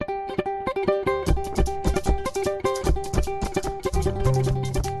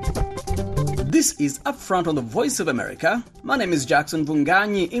This is Upfront on the Voice of America. My name is Jackson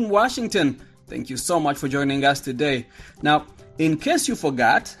Vunganyi in Washington. Thank you so much for joining us today. Now, in case you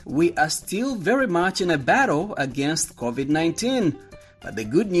forgot, we are still very much in a battle against COVID-19. But the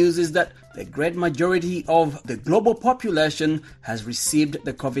good news is that the great majority of the global population has received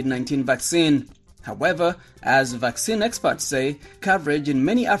the COVID-19 vaccine. However, as vaccine experts say, coverage in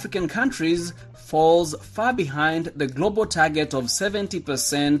many African countries falls far behind the global target of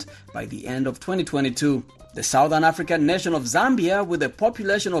 70% by the end of 2022. The Southern African nation of Zambia, with a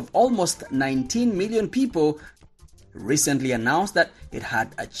population of almost 19 million people, recently announced that it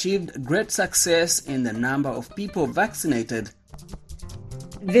had achieved great success in the number of people vaccinated.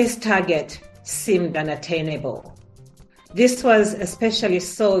 This target seemed unattainable. This was especially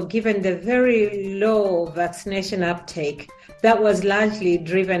so given the very low vaccination uptake that was largely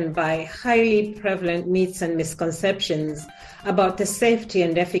driven by highly prevalent myths and misconceptions about the safety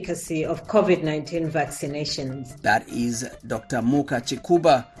and efficacy of COVID-19 vaccinations. That is Dr. Muka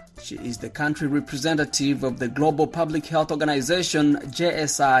Chikuba. She is the country representative of the Global Public Health Organization,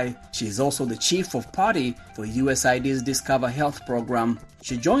 JSI. She is also the chief of party for USAID's Discover Health program.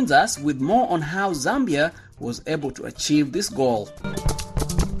 She joins us with more on how Zambia was able to achieve this goal.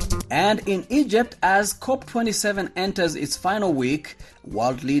 And in Egypt, as COP27 enters its final week,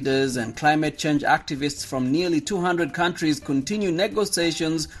 world leaders and climate change activists from nearly 200 countries continue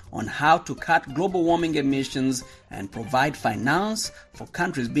negotiations on how to cut global warming emissions and provide finance for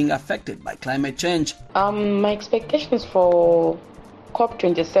countries being affected by climate change. My expectations for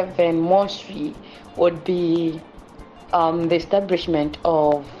COP27 mostly would be the establishment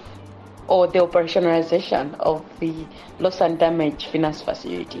of or the operationalization of the loss and damage finance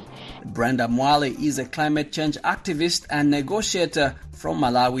facility. Brenda Mwale is a climate change activist and negotiator from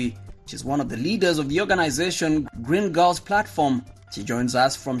Malawi. She's one of the leaders of the organization Green Girls Platform. She joins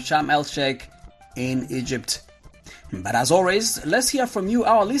us from Sharm el-Sheikh in Egypt. But as always, let's hear from you,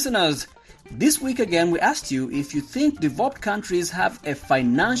 our listeners. This week again, we asked you if you think developed countries have a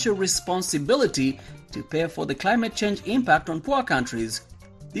financial responsibility to pay for the climate change impact on poor countries.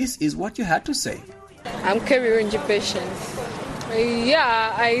 This is what you had to say. I'm Kerry Runji Patience.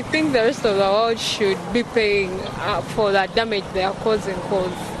 Yeah, I think the rest of the world should be paying for the damage they are causing.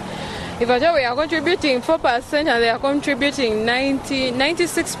 Because if at all we are contributing 4% and they are contributing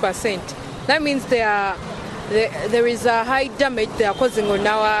 96%, that means there is a high damage they are causing on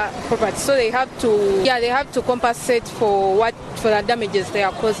our property. So they have to compensate for the damages they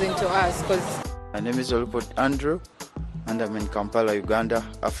are causing to us. My name is Olupot Andrew, and I'm in Kampala, Uganda,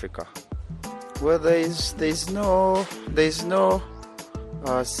 Africa. Well, there's no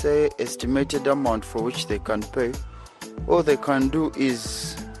say estimated amount for which they can pay. All they can do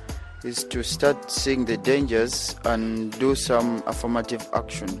is to start seeing the dangers and do some affirmative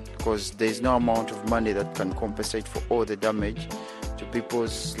action, because there's no amount of money that can compensate for all the damage to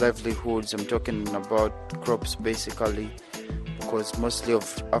people's livelihoods. I'm talking about crops basically, because mostly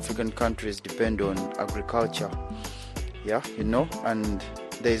of African countries depend on agriculture. And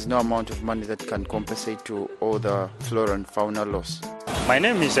there is no amount of money that can compensate to all the flora and fauna loss. My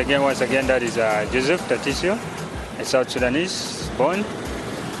name is that is Joseph Tatisio, a South Sudanese born.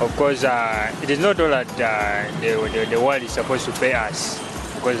 Of course, it is not all that the world is supposed to pay us,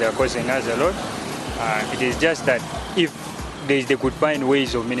 because they are costing us a lot. It is just that if they could find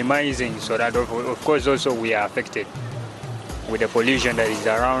ways of minimizing, so that of course also we are affected with the pollution that is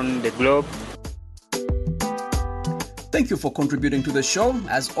around the globe. Thank you for contributing to the show.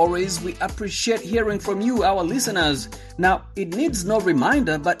 As always, we appreciate hearing from you, our listeners. Now, it needs no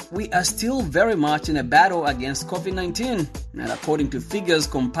reminder, but we are still very much in a battle against COVID-19. And according to figures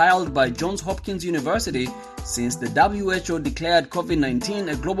compiled by Johns Hopkins University, since the WHO declared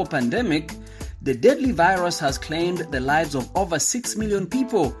COVID-19 a global pandemic, the deadly virus has claimed the lives of over 6 million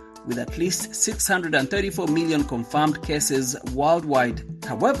people, with at least 634 million confirmed cases worldwide.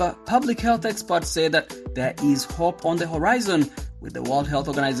 However, public health experts say that there is hope on the horizon, with the World Health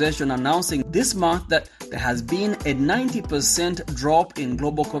Organization announcing this month that there has been a 90% drop in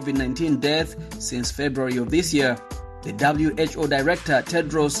global COVID-19 deaths since February of this year. The WHO Director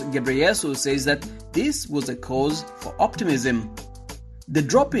Tedros Ghebreyesus says that this was a cause for optimism. The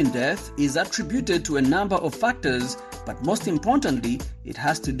drop in death is attributed to a number of factors, but most importantly, it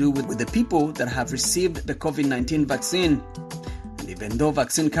has to do with the people that have received the COVID-19 vaccine. And even though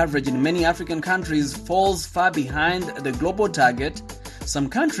vaccine coverage in many African countries falls far behind the global target, some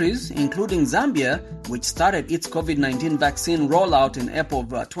countries, including Zambia, which started its COVID-19 vaccine rollout in April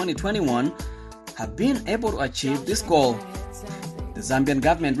of 2021, have been able to achieve this goal. The Zambian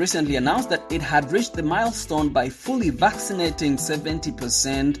government recently announced that it had reached the milestone by fully vaccinating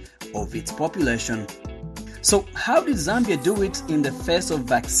 70% of its population. So how did Zambia do it in the face of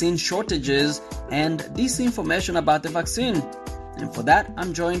vaccine shortages and disinformation about the vaccine? And for that,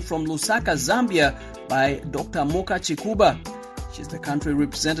 I'm joined from Lusaka, Zambia by Dr. Muka Chikuba. She's the country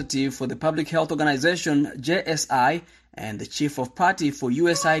representative for the public health organization JSI and the chief of party for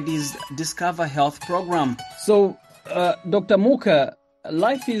USAID's Discover Health program. So, Dr. Muka,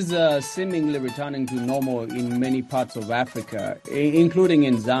 life is seemingly returning to normal in many parts of Africa, including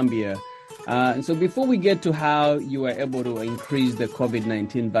in Zambia. And so before we get to how you were able to increase the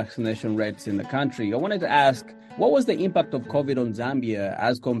COVID-19 vaccination rates in the country, I wanted to ask, what was the impact of COVID on Zambia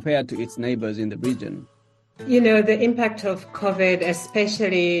as compared to its neighbors in the region? You know, the impact of COVID,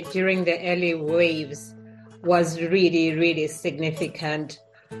 especially during the early waves, was really, really significant.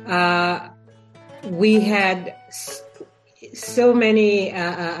 We had so many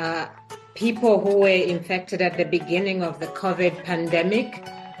people who were infected at the beginning of the COVID pandemic.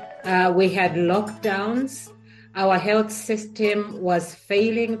 We had lockdowns. Our health system was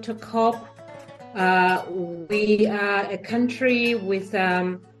failing to cope. We are a country with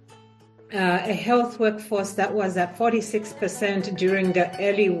a health workforce that was at 46% during the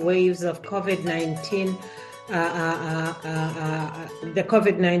early waves of COVID-19, the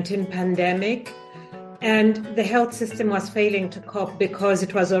COVID-19 pandemic. And the health system was failing to cope because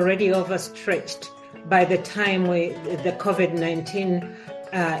it was already overstretched by the time the COVID-19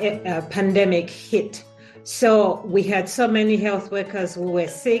 pandemic hit. So we had so many health workers who were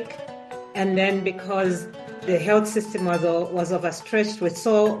sick, and then because the health system was overstretched with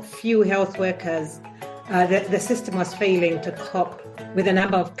so few health workers, the system was failing to cope with a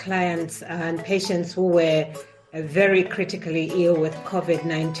number of clients and patients who were very critically ill with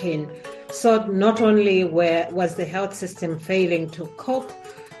COVID-19. So not only was the health system failing to cope,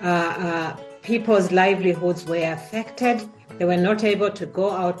 people's livelihoods were affected. They were not able to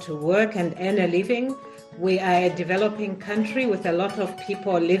go out to work and earn a living. We are a developing country with a lot of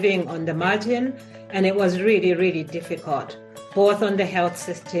people living on the margin, and it was really, really difficult, both on the health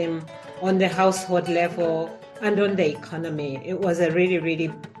system, on the household level, and on the economy. It was a really,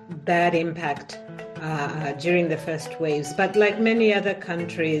 really bad impact during the first waves. But like many other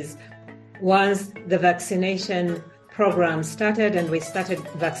countries, once the vaccination program started and we started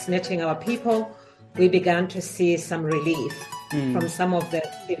vaccinating our people, we began to see some relief from some of the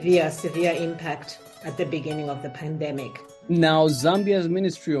severe impact at the beginning of the pandemic. Now, Zambia's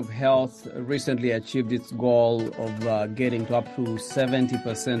Ministry of Health recently achieved its goal of getting to up to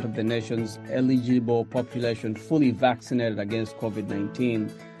 70% of the nation's eligible population fully vaccinated against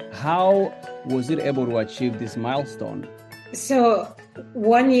COVID-19. How was it able to achieve this milestone? So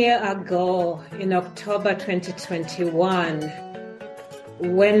 1 year ago, in October 2021,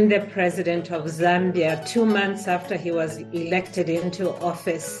 when the president of Zambia, 2 months after he was elected into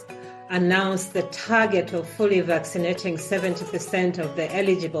office, announced the target of fully vaccinating 70% of the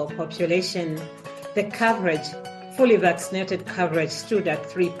eligible population, the coverage, fully vaccinated coverage, stood at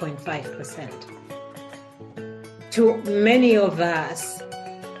 3.5%. To many of us,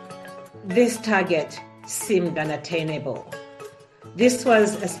 this target seemed unattainable. This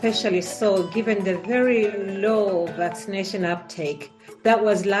was especially so given the very low vaccination uptake that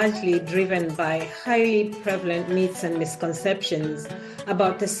was largely driven by highly prevalent myths and misconceptions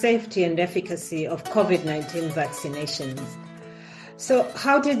about the safety and efficacy of COVID-19 vaccinations. So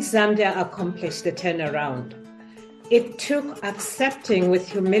how did Zambia accomplish the turnaround? It took accepting with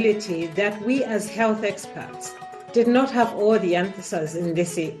humility that we as health experts did not have all the answers in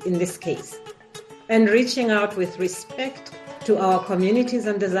this case, and reaching out with respect to our communities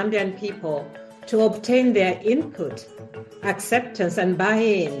and the Zambian people to obtain their input, acceptance and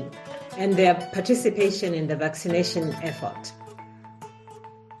buy-in, and their participation in the vaccination effort.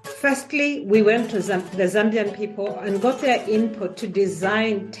 Firstly, we went to the Zambian people and got their input to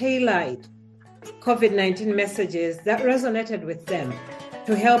design tailored COVID-19 messages that resonated with them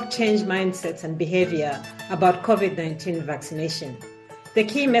to help change mindsets and behavior about COVID-19 vaccination. The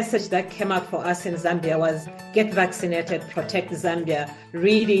key message that came out for us in Zambia was get vaccinated, protect Zambia,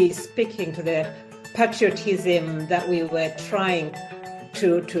 really speaking to the patriotism that we were trying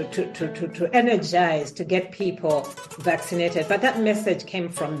to energize, to get people vaccinated. But that message came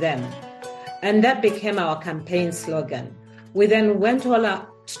from them. And that became our campaign slogan. We then went all out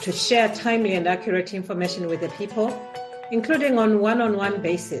to share timely and accurate information with the people, including on one-on-one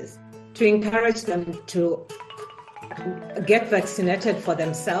basis, to encourage them to get vaccinated for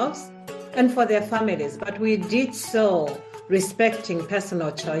themselves and for their families. But we did so respecting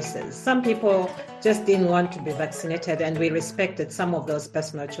personal choices. Some people just didn't want to be vaccinated, and we respected some of those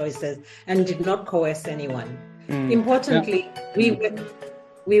personal choices and did not coerce anyone. Importantly,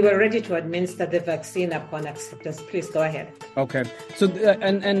 we were ready to administer the vaccine upon acceptance. Please go ahead. Okay. So,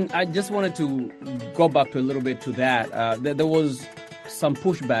 and I just wanted to go back a little bit to that. There was some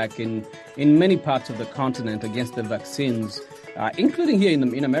pushback in many parts of the continent against the vaccines, including here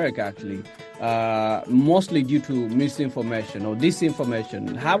in America, actually, mostly due to misinformation or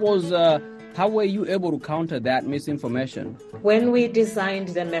disinformation. How were you able to counter that misinformation? When we designed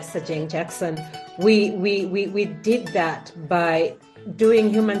the messaging, Jackson, we did that by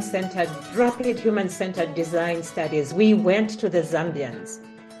doing rapid human-centered design studies. We went to the Zambians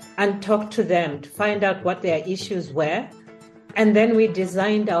and talked to them to find out what their issues were. And then we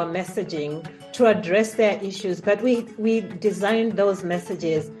designed our messaging to address their issues, but we designed those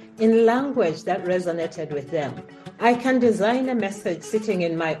messages in language that resonated with them. I can design a message sitting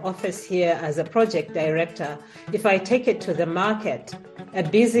in my office here as a project director. If I take it to the market, a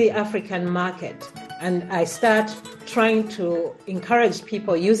busy African market, and I start trying to encourage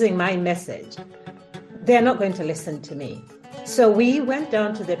people using my message, they're not going to listen to me. So we went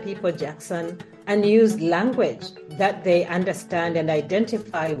down to the people, Jackson, and used language that they understand and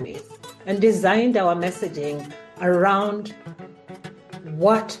identify with, and designed our messaging around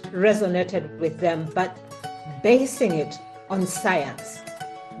what resonated with them, but basing it on science.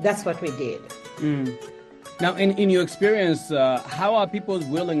 That's what we did. Now, in your experience, how are people's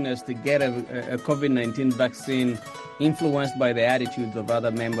willingness to get a COVID-19 vaccine influenced by the attitudes of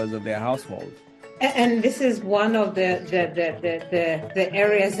other members of their household? And this is one of the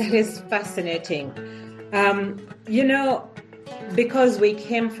areas that is fascinating. Because we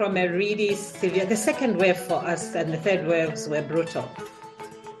came from a really severe, the second wave for us and the third waves were brutal.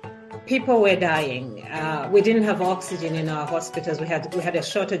 People were dying. We didn't have oxygen in our hospitals. We had a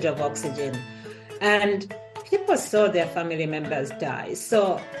shortage of oxygen. And people saw their family members die.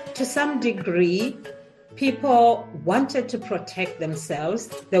 So to some degree, people wanted to protect themselves.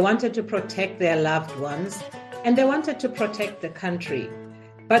 They wanted to protect their loved ones, and they wanted to protect the country.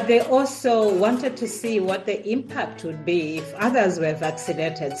 But they also wanted to see what the impact would be if others were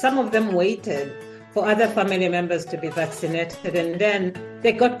vaccinated. Some of them waited for other family members to be vaccinated, and then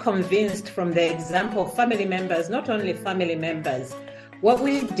they got convinced from the example of family members, not only family members. What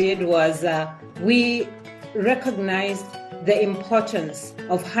we did was we recognized the importance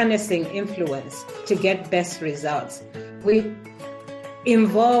of harnessing influence to get best results. We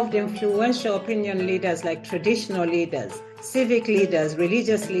involved influential opinion leaders like traditional leaders, civic leaders,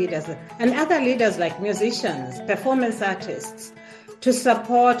 religious leaders, and other leaders like musicians, performance artists, to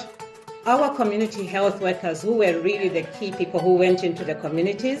support our community health workers, who were really the key people who went into the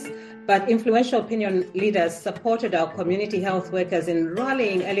communities. But influential opinion leaders supported our community health workers in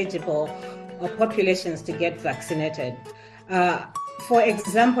rallying eligible populations to get vaccinated. For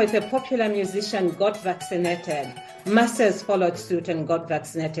example, if a popular musician got vaccinated, masses followed suit and got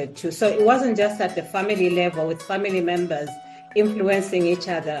vaccinated too. So it wasn't just at the family level with family members influencing each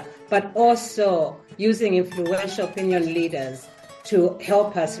other, but also using influential opinion leaders to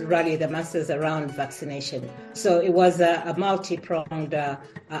help us rally the masses around vaccination. So it was a multi-pronged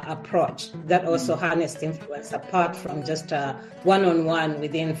approach that also harnessed influence apart from just one-on-one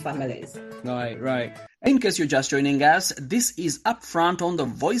within families. Right. In case you're just joining us, this is Upfront on the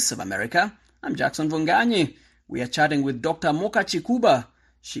Voice of America. I'm Jackson Vonganyi. We are chatting with Dr. Moka Chikuba.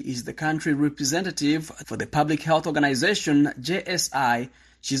 She is the country representative for the public health organization JSI.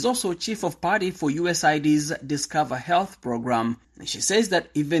 She's also chief of party for USAID's Discover Health program. And she says that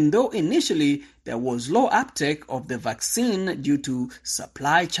even though initially there was low uptake of the vaccine due to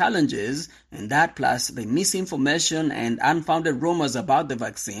supply challenges, and that plus the misinformation and unfounded rumors about the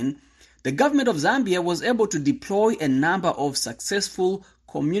vaccine, the government of Zambia was able to deploy a number of successful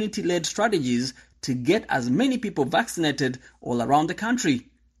community-led strategies to get as many people vaccinated all around the country.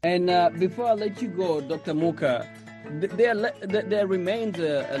 And before I let you go, Dr. Moka, there remains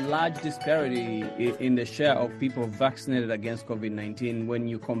a large disparity in the share of people vaccinated against COVID-19 when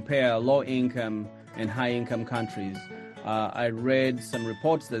you compare low-income and high-income countries. I read some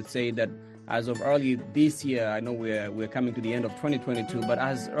reports that say that as of early this year, I know we're coming to the end of 2022, but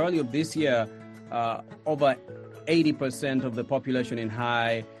as early of this year, over 80% of the population in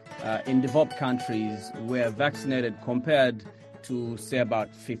developed countries were vaccinated compared to, say,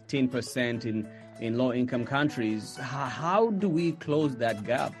 about 15% in low-income countries. How do we close that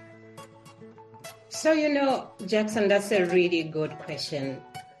gap? So, Jackson, that's a really good question.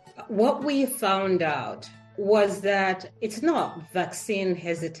 What we found out was that it's not vaccine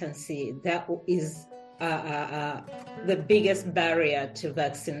hesitancy that is the biggest barrier to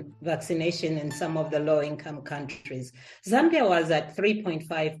vaccination in some of the low-income countries. Zambia was at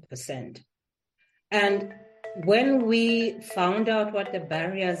 3.5%. And When we found out what the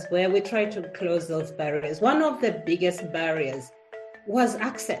barriers were, we tried to close those barriers. One of the biggest barriers was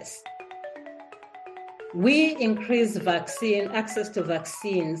access. We increased access to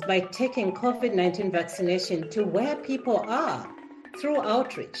vaccines by taking COVID-19 vaccination to where people are through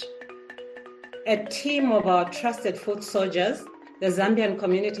outreach. A team of our trusted foot soldiers, the Zambian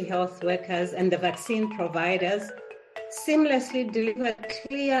community health workers, and the vaccine providers seamlessly deliver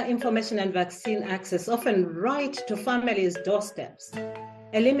clear information and vaccine access, often right to families' doorsteps,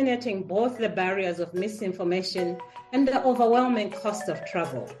 eliminating both the barriers of misinformation and the overwhelming cost of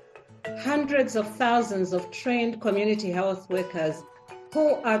travel. Hundreds of thousands of trained community health workers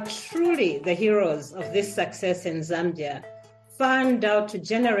who are truly the heroes of this success in Zambia found out to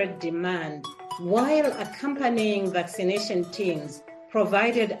generate demand while accompanying vaccination teams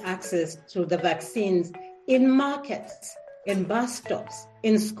provided access to the vaccines in markets, in bus stops,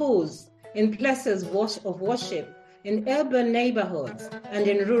 in schools, in places of worship, in urban neighborhoods, and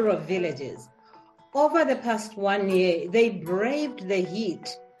in rural villages. Over the past 1 year, they braved the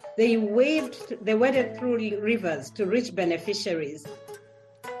heat. They waded through rivers to reach beneficiaries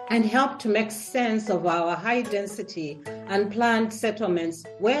and helped to make sense of our high-density unplanned settlements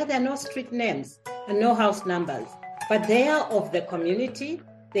where there are no street names and no house numbers. But they are of the community.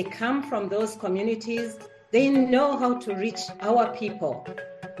 They come from those communities. They know how to reach our people.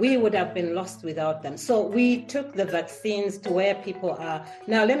 We would have been lost without them. So we took the vaccines to where people are.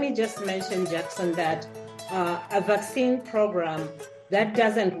 Now, let me just mention, Jackson, that a vaccine program that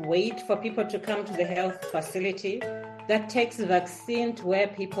doesn't wait for people to come to the health facility, that takes the vaccine to where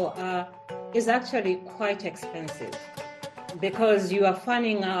people are, is actually quite expensive, because you are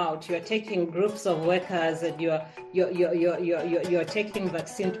fanning out, you are taking groups of workers, and you're taking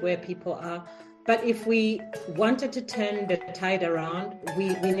vaccine to where people are. But if we wanted to turn the tide around, we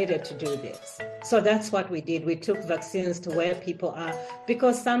needed to do this. So that's what we did. We took vaccines to where people are,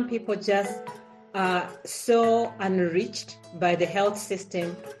 because some people just are so unreached by the health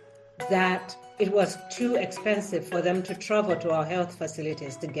system that it was too expensive for them to travel to our health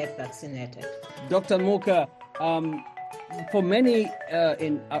facilities to get vaccinated. Dr. Muka, for many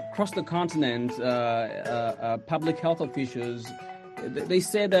across the continent, public health officials, they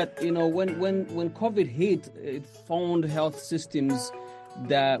say that, when COVID hit, it found health systems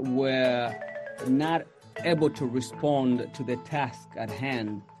that were not able to respond to the task at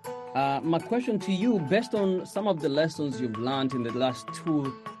hand. My question to you, based on some of the lessons you've learned in the last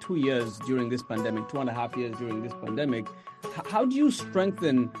two years during this pandemic, 2.5 years during this pandemic, how do you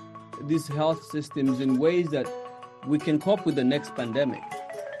strengthen these health systems in ways that we can cope with the next pandemic?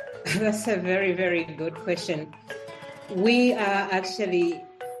 That's a very, very good question. We are actually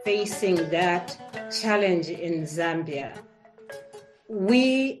facing that challenge in Zambia.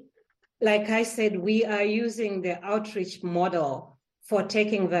 Like I said, we are using the outreach model for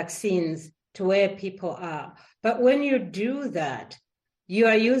taking vaccines to where people are. But when you do that, you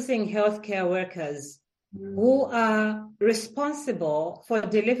are using healthcare workers who are responsible for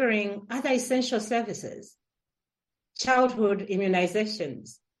delivering other essential services, childhood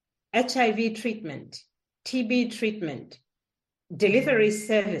immunizations, HIV treatment, TB treatment, delivery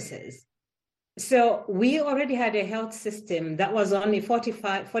services. So we already had a health system that was only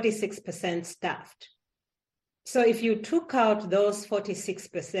 46% staffed. So if you took out those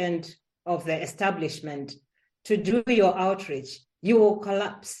 46% of the establishment to do your outreach, you will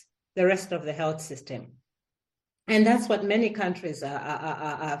collapse the rest of the health system. And that's what many countries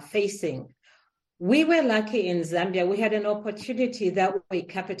are facing. We were lucky in Zambia. We had an opportunity that we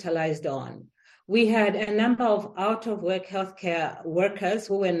capitalized on. We had a number of out-of-work healthcare workers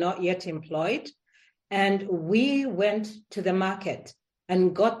who were not yet employed, and we went to the market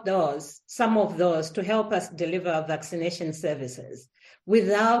and got some of those to help us deliver vaccination services.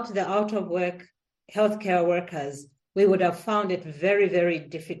 Without the out-of-work healthcare workers, we would have found it very, very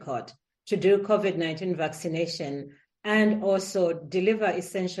difficult to do COVID-19 vaccination and also deliver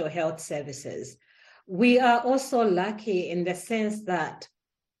essential health services. We are also lucky in the sense that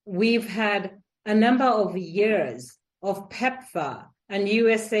we've had a number of years of PEPFAR and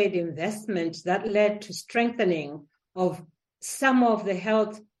USAID investment that led to strengthening of some of the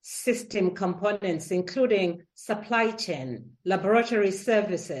health system components, including supply chain, laboratory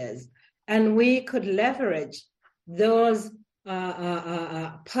services, and we could leverage those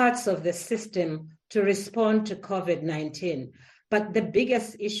parts of the system to respond to COVID-19. But the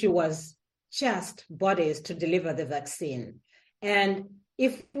biggest issue was just bodies to deliver the vaccine. And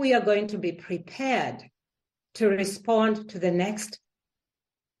if we are going to be prepared to respond to the next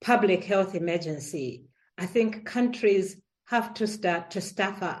public health emergency, I think countries have to start to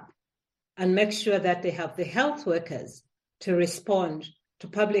staff up and make sure that they have the health workers to respond to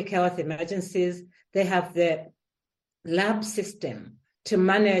public health emergencies. They have the lab system to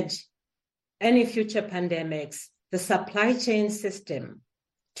manage any future pandemics, the supply chain system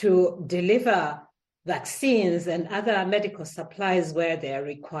to deliver vaccines and other medical supplies where they are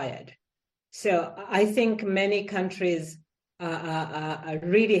required. So I think many countries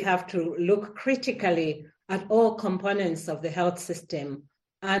really have to look critically at all components of the health system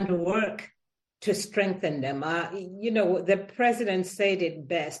and work to strengthen them. The president said it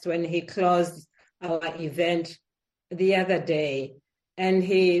best when he closed our event the other day, and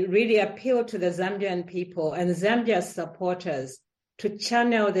he really appealed to the Zambian people and Zambia's supporters to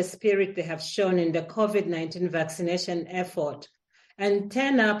channel the spirit they have shown in the COVID-19 vaccination effort and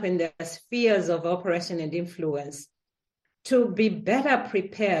turn up in their spheres of operation and influence to be better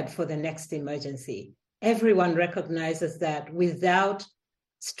prepared for the next emergency. Everyone recognizes that without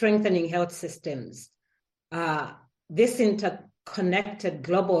strengthening health systems, this interconnected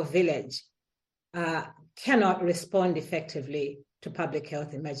global village cannot respond effectively to public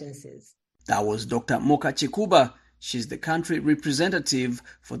health emergencies. That was Dr. Moka Chikuba. She's the country representative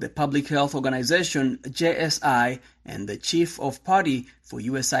for the Public Health Organization, JSI, and the chief of party for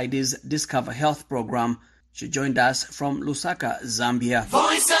USAID's Discover Health program. She joined us from Lusaka, Zambia.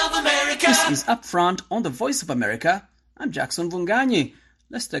 Voice of America. This is Upfront on the Voice of America. I'm Jackson Vunganyi.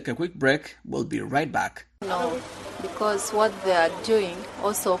 Let's take a quick break. We'll be right back. No, because what they are doing,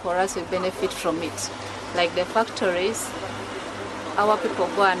 also for us, we benefit from it. Like the factories, our people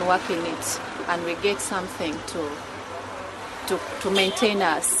go and work in it, and we get something to maintain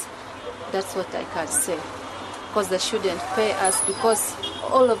us. That's what I can say. Because they shouldn't pay us, because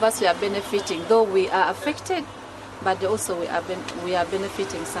all of us we are benefiting, though we are affected, but also we are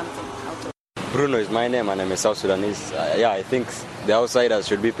benefiting something out of it. Bruno is my name, and I'm a South Sudanese. I think the outsiders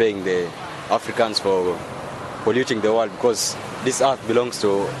should be paying the Africans for polluting the world, because this earth belongs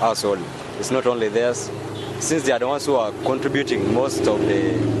to us all. It's not only theirs. Since they are the ones who are contributing most of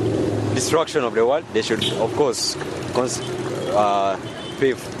the destruction of the world, they should, of course,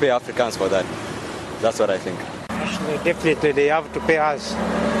 pay Africans for that. That's what I think. Definitely, they have to pay us.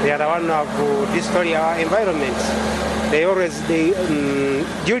 They are the ones who have destroyed our environment.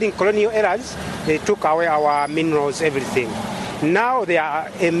 During colonial eras, they took away our minerals, everything. Now they are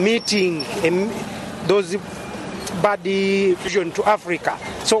emitting those bad vision to Africa.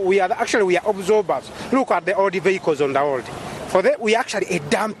 So we are absorbers. Look at the old vehicles on the road. For that, we actually are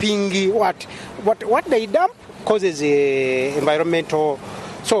dumping what they dump causes environmental.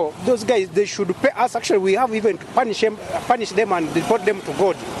 So those guys, they should pay us. Actually, we have even to punish them and report them to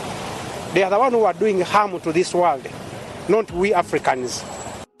God. They are the ones who are doing harm to this world, not we Africans.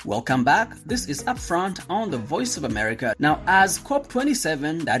 Welcome back. This is Upfront on the Voice of America. Now, as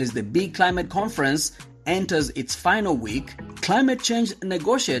COP27, that is the big climate conference, enters its final week, climate change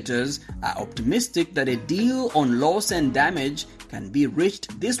negotiators are optimistic that a deal on loss and damage can be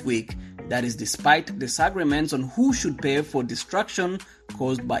reached this week. That is despite disagreements on who should pay for destruction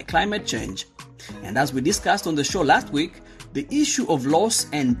caused by climate change. And as we discussed on the show last week, the issue of loss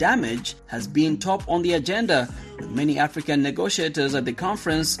and damage has been top on the agenda, with many African negotiators at the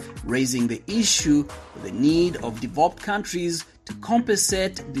conference raising the issue of the need of developed countries to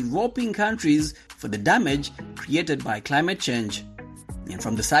compensate developing countries for the damage created by climate change. And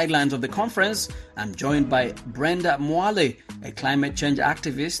from the sidelines of the conference, I'm joined by Brenda Mwale, a climate change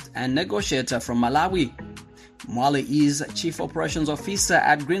activist and negotiator from Malawi. Mwale is Chief Operations Officer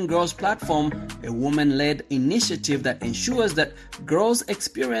at Green Girls Platform, a woman-led initiative that ensures that girls'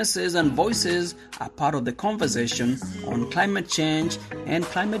 experiences and voices are part of the conversation on climate change and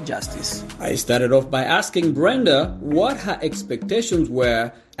climate justice. I started off by asking Brenda what her expectations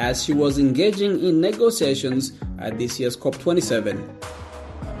were as she was engaging in negotiations at this year's COP27.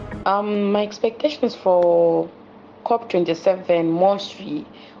 My expectations for COP27 mostly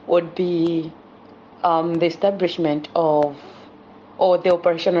would be the establishment of or the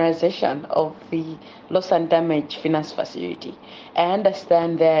operationalization of the loss and damage finance facility. I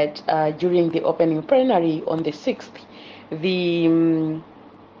understand that during the opening plenary on the 6th, the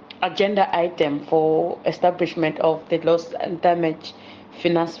agenda item for establishment of the loss and damage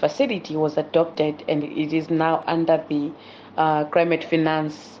finance facility was adopted, and it is now under the climate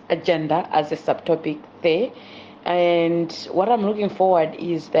finance agenda as a subtopic there. And what I'm looking forward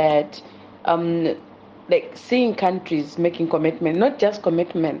is that seeing countries making commitments, not just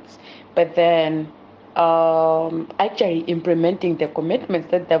commitments, but then actually implementing the commitments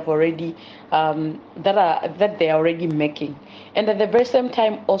that they've already that they are already making. And at the very same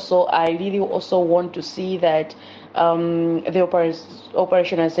time, also I really also want to see that the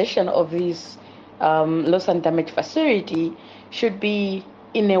operationalization of this loss and damage facility should be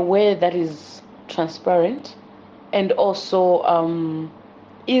in a way that is transparent and also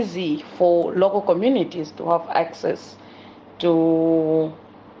easy for local communities to have access to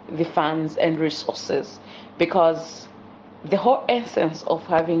the funds and resources, because the whole essence of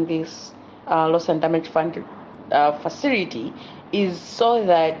having this loss and damage fund facility is so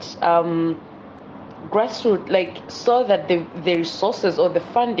that grassroots, so that the resources or the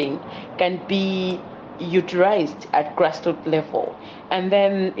funding can be utilized at grassroots level. And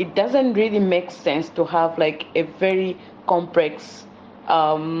then it doesn't really make sense to have a very complex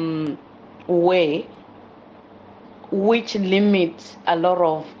way which limits a lot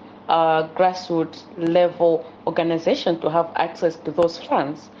of grassroots level organizations to have access to those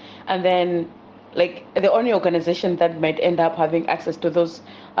funds. And then the only organization that might end up having access to those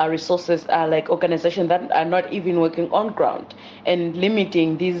resources are organizations that are not even working on ground, and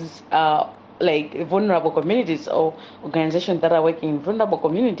limiting these vulnerable communities or organizations that are working in vulnerable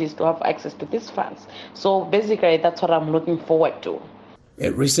communities to have access to these funds. So basically that's what I'm looking forward to.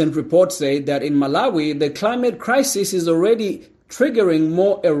 A recent report said that in Malawi, the climate crisis is already triggering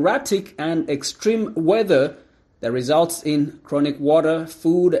more erratic and extreme weather that results in chronic water,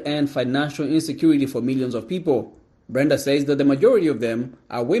 food, and financial insecurity for millions of people. Brenda says that the majority of them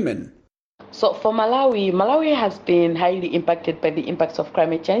are women. So for Malawi has been highly impacted by the impacts of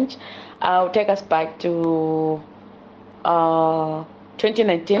climate change. I'll take us back to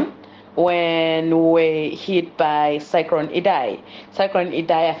 2019 when we were hit by Cyclone Idai. Cyclone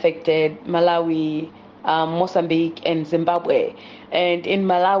Idai affected Malawi, Mozambique, and Zimbabwe. And in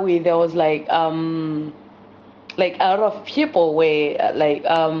Malawi, there was a lot of people were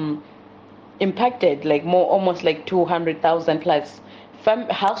impacted, almost 200,000 plus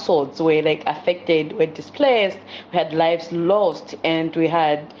households were affected, were displaced. We had lives lost, and we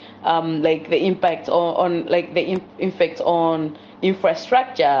had the impact on the effects on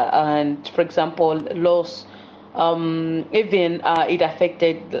infrastructure, and for example loss. Even it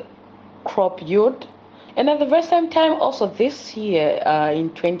affected crop yield. And at the very same time, also this year,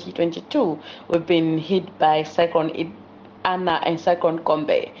 in 2022, we've been hit by Cyclone Anna and Cyclone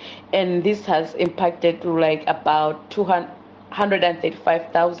Kombe, and this has impacted about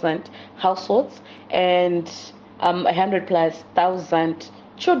 235,000 households, and 100,000+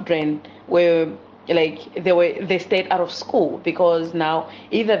 children were they stayed out of school, because now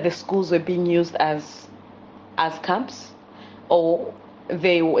either the schools were being used as camps, or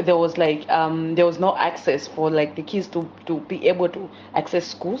there was no access for the kids to be able to access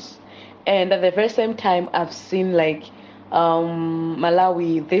schools. And at the very same time, I've seen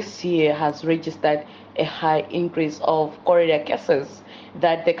Malawi this year has registered a high increase of cholera cases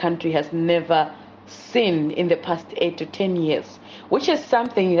that the country has never seen in the past 8 to 10 years, which is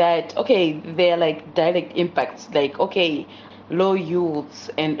something that, they're direct impacts, low yields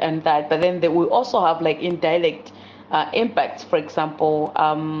and that, but then we also have indirect impacts, for example,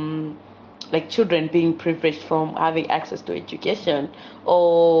 children being privileged from having access to education,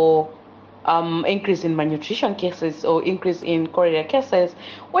 or increase in malnutrition cases, or increase in cholera cases,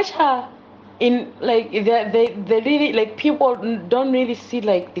 which are in they really people don't really see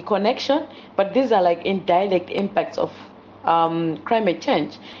the connection, but these are indirect impacts of climate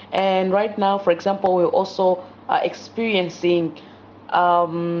change. And right now, for example, we're also experiencing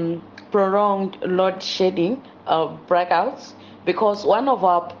prolonged load shedding breakouts, because one of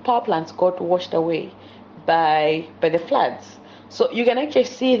our power plants got washed away by the floods. So you can actually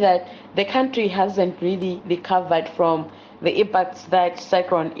see that the country hasn't really recovered from the impacts that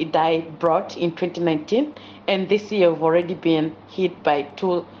Cyclone Idai brought in 2019, and this year we've already been hit by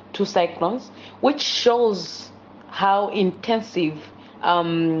two cyclones, which shows how intensive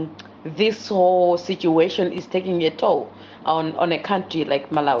this whole situation is taking a toll on a country like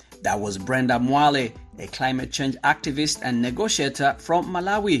Malawi. That was Brenda Mwale, a climate change activist and negotiator from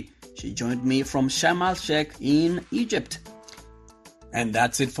Malawi. She joined me from Sharm el-Sheikh in Egypt. And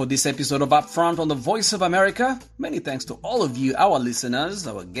that's it for this episode of Upfront on the Voice of America. Many thanks to all of you, our listeners,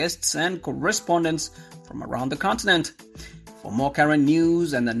 our guests, and correspondents from around the continent. For more current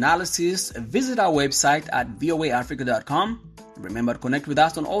news and analysis, visit our website at voaafrica.com. Remember to connect with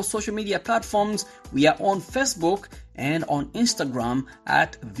us on all social media platforms. We are on Facebook and on Instagram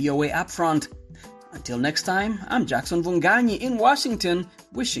at VOA Upfront. Until next time, I'm Jackson Vunganyi in Washington,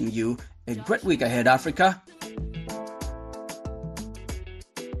 wishing you a great week ahead, Africa.